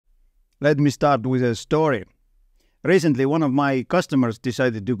Let me start with a story. Recently, one of my customers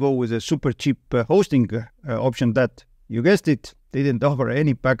decided to go with a super cheap hosting option that, you guessed it, didn't offer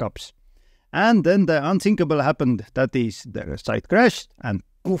any backups. And then the unthinkable happened, that is, the site crashed and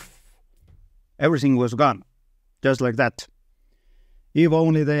poof, everything was gone. Just like that. If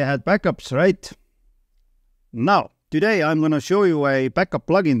only they had backups, right? Now, today I'm going to show you a backup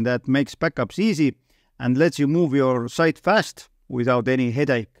plugin that makes backups easy and lets you move your site fast without any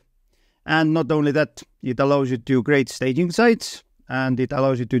headache. And not only that, it allows you to create staging sites, and it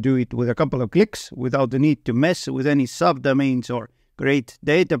allows you to do it with a couple of clicks without the need to mess with any subdomains or create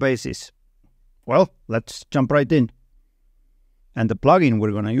databases. Well, let's jump right in. And the plugin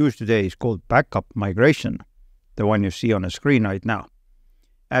we're going to use today is called Backup Migration, the one you see on the screen right now.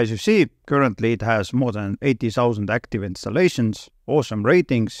 As you see, currently it has more than 80,000 active installations, awesome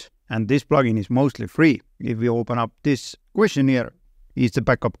ratings, and this plugin is mostly free. If you open up this questionnaire, is the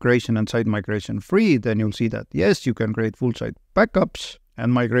backup creation and site migration free? Then you'll see that yes, you can create full site backups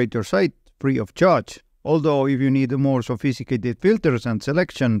and migrate your site free of charge. Although if you need more sophisticated filters and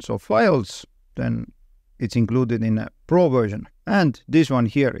selections of files, then it's included in a pro version. And this one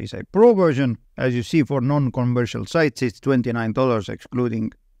here is a pro version. As you see, for non-commercial sites, it's $29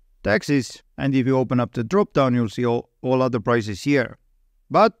 excluding taxes. And if you open up the drop-down, you'll see all other prices here.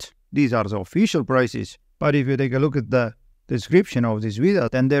 But these are the official prices. But if you take a look at the description of this video,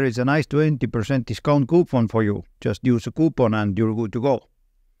 then there is a nice 20% discount coupon for you. Just use the coupon and you're good to go.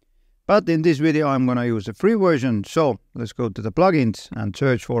 But in this video, I'm going to use the free version. So let's go to the plugins and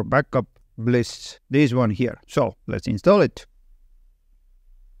search for BackupBliss, this one here. So let's install it.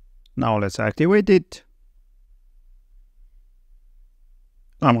 Now let's activate it.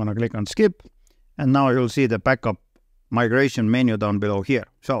 I'm going to click on skip. And now you'll see the backup migration menu down below here.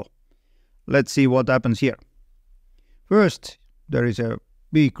 So let's see what happens here. First, there is a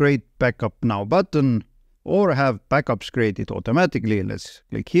Be Create Backup Now button, or have backups created automatically. Let's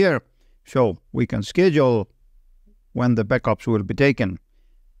click here. So we can schedule when the backups will be taken,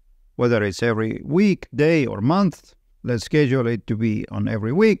 whether it's every week, day, or month. Let's schedule it to be on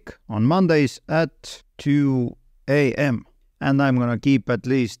every week, on Mondays at 2 a.m. And I'm going to keep at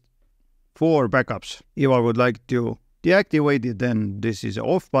least 4 backups. If I would like to deactivate it, then this is the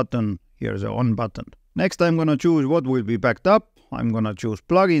off button. Here's the on button. Next, I'm going to choose what will be backed up. I'm going to choose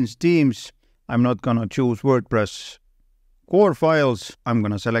plugins, themes. I'm not going to choose WordPress core files. I'm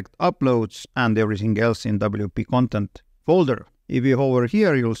going to select uploads and everything else in WP content folder. If you hover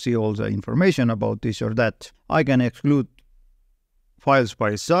here, you'll see all the information about this or that. I can exclude files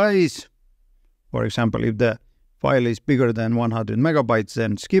by size. For example, if the file is bigger than 100 megabytes,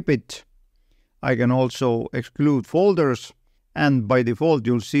 then skip it. I can also exclude folders. And by default,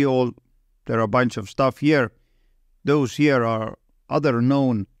 you'll see there are a bunch of stuff here. Those here are other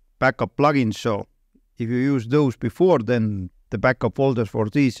known backup plugins. So if you use those before, then the backup folders for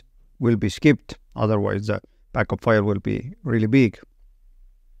these will be skipped. Otherwise, the backup file will be really big.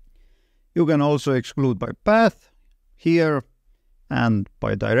 You can also exclude by path here and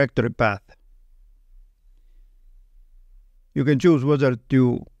by directory path. You can choose whether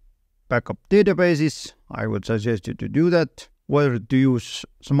to backup databases. I would suggest you to do that. Whether to use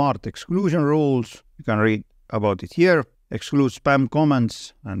smart exclusion rules, you can read about it here. Exclude spam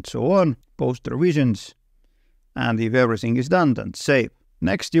comments and so on. Post revisions. And if everything is done, then save.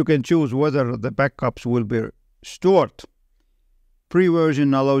 Next, you can choose whether the backups will be stored. Free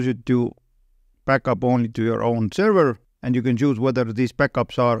version allows you to backup only to your own server, and you can choose whether these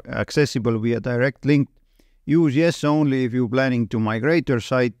backups are accessible via direct link. Use yes only if you're planning to migrate your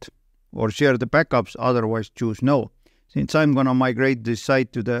site or share the backups, otherwise choose no. Since I'm going to migrate this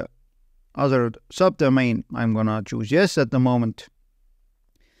site to the other subdomain, I'm going to choose yes at the moment.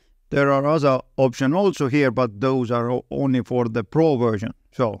 There are other options also here, but those are only for the pro version.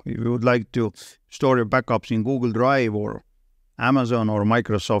 So if you would like to store your backups in Google Drive or Amazon or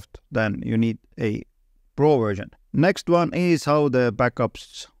Microsoft, then you need a pro version. Next one is how the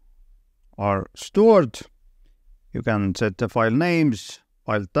backups are stored. You can set the file names,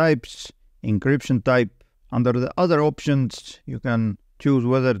 file types, encryption type. Under the other options, you can choose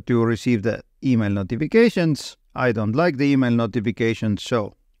whether to receive the email notifications. I don't like the email notifications,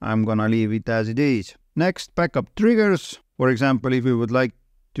 so I'm gonna leave it as it is. Next, backup triggers. For example, if you would like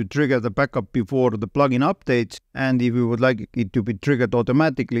to trigger the backup before the plugin updates, and if you would like it to be triggered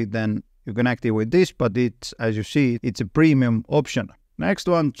automatically, then you can activate this, but it's, as you see, it's a premium option. Next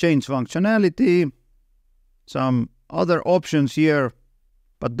one, change functionality. Some other options here,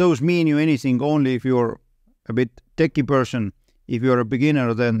 but those mean you anything only if you're a bit techie person. If you're a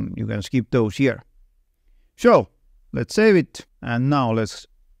beginner, then you can skip those here. So let's save it, and now let's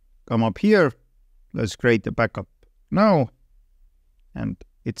come up here. Let's create a backup now. And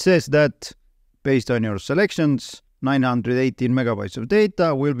it says that based on your selections, 918 megabytes of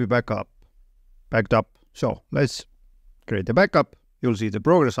data will be backed up. So let's create a backup. You'll see the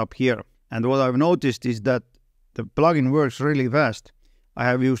progress up here. And what I've noticed is that the plugin works really fast. I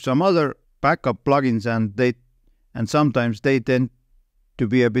have used some other backup plugins and sometimes they tend to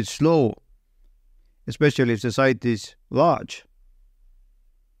be a bit slow, especially if the site is large.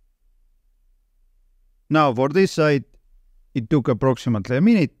 Now for this site, it took approximately a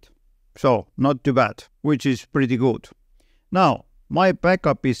minute, so not too bad, which is pretty good. Now, my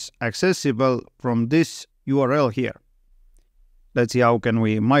backup is accessible from this URL here. Let's see how can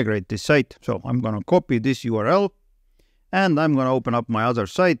we migrate this site. So I'm going to copy this URL and I'm going to open up my other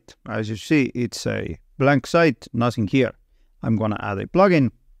site. As you see, it's a blank site, nothing here. I'm going to add a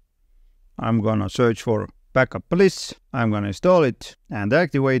plugin. I'm going to search for BackupBliss. I'm going to install it and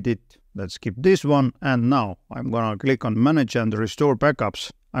activate it. Let's skip this one. And now I'm going to click on Manage and Restore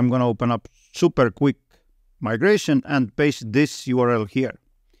Backups. I'm going to open up super quick migration and paste this URL here.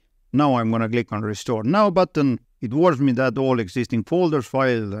 Now I'm going to click on Restore Now button. It warns me that all existing folders,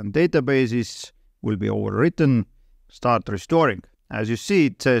 files and databases will be overwritten. Start restoring. As you see,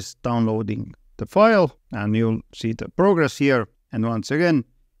 it says downloading the file and you'll see the progress here. And once again,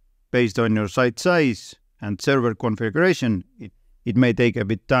 based on your site size and server configuration, it may take a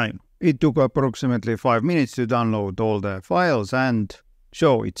bit time. It took approximately 5 minutes to download all the files and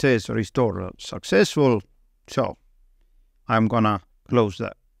so it says restore successful. So I'm gonna close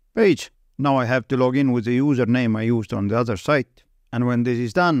that page. Now I have to log in with the username I used on the other site. And when this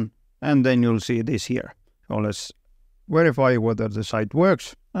is done, and then you'll see this here. So let's verify whether the site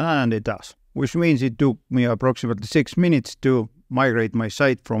works, and it does. Which means it took me approximately 6 minutes to migrate my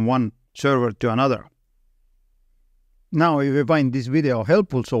site from one server to another. Now, if you find this video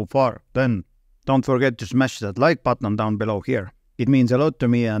helpful so far, then don't forget to smash that like button down below here. It means a lot to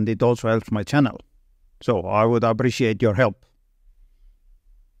me and it also helps my channel. So I would appreciate your help.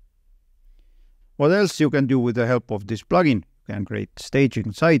 What else you can do with the help of this plugin? You can create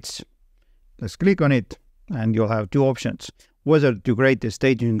staging sites. Let's click on it and you'll have two options. Whether to create a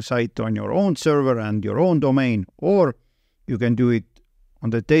staging site on your own server and your own domain, or you can do it on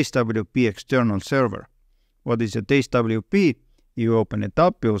the TasteWP external server. What is a TasteWP? You open it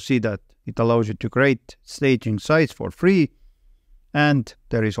up, you'll see that it allows you to create staging sites for free. And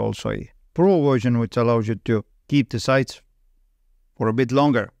there is also a Pro version which allows you to keep the sites for a bit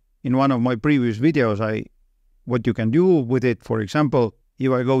longer. In one of my previous videos, what you can do with it, for example, if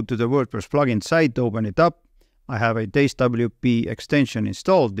I go to the WordPress plugin site, open it up, I have a TasteWP extension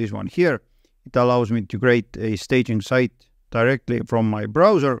installed, this one here. It allows me to create a staging site directly from my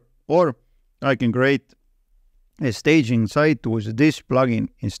browser, or I can create a staging site with this plugin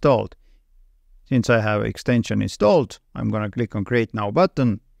installed. Since I have extension installed, I'm going to click on Create Now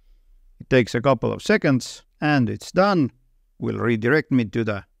button. It takes a couple of seconds and it's done. Will redirect me to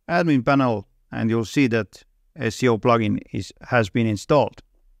the admin panel and you'll see that SEO plugin has been installed.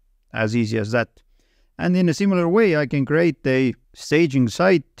 As easy as that. And in a similar way, I can create a staging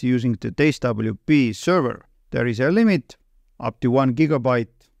site using the TasteWP server. There is a limit up to 1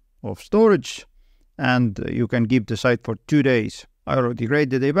 gigabyte of storage and you can keep the site for 2 days. I already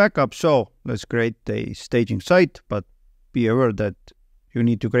created a backup, so let's create a staging site, but be aware that you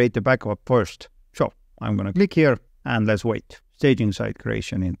need to create the backup first. So I'm going to click here and let's wait. Staging site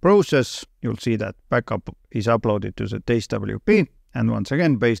creation in process. You'll see that backup is uploaded to the TasteWP. And once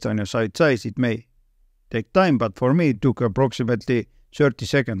again, based on your site size, it may take time, but for me it took approximately 30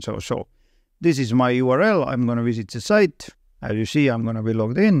 seconds or so. This is my URL. I'm going to visit the site. As you see, I'm going to be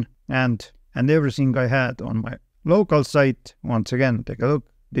logged in and everything I had on my local site, once again, take a look.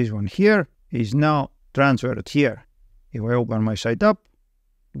 This one here is now transferred here. If I open my site up,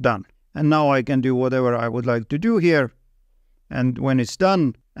 done. And now I can do whatever I would like to do here. And when it's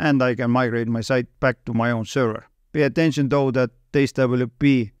done, and I can migrate my site back to my own server. Pay attention though that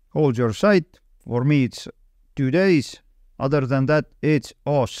TasteWP holds your site. For me, it's 2 days. Other than that, it's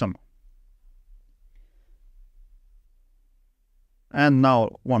awesome. And now,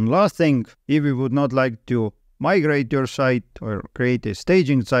 one last thing. If you would not like to migrate your site or create a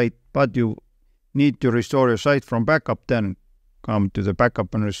staging site, but you need to restore your site from backup, then come to the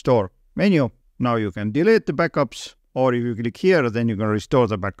Backup and Restore menu. Now you can delete the backups, or if you click here, then you can restore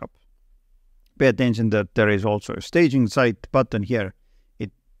the backup. Pay attention that there is also a staging site button here.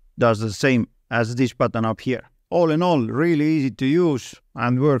 It does the same as this button up here. All in all, really easy to use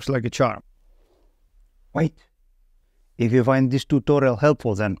and works like a charm. Wait. If you find this tutorial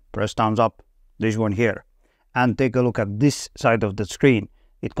helpful, then press thumbs up, this one here, and take a look at this side of the screen.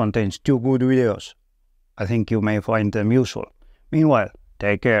 It contains 2 good videos. I think you may find them useful. Meanwhile,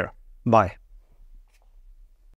 take care. Bye.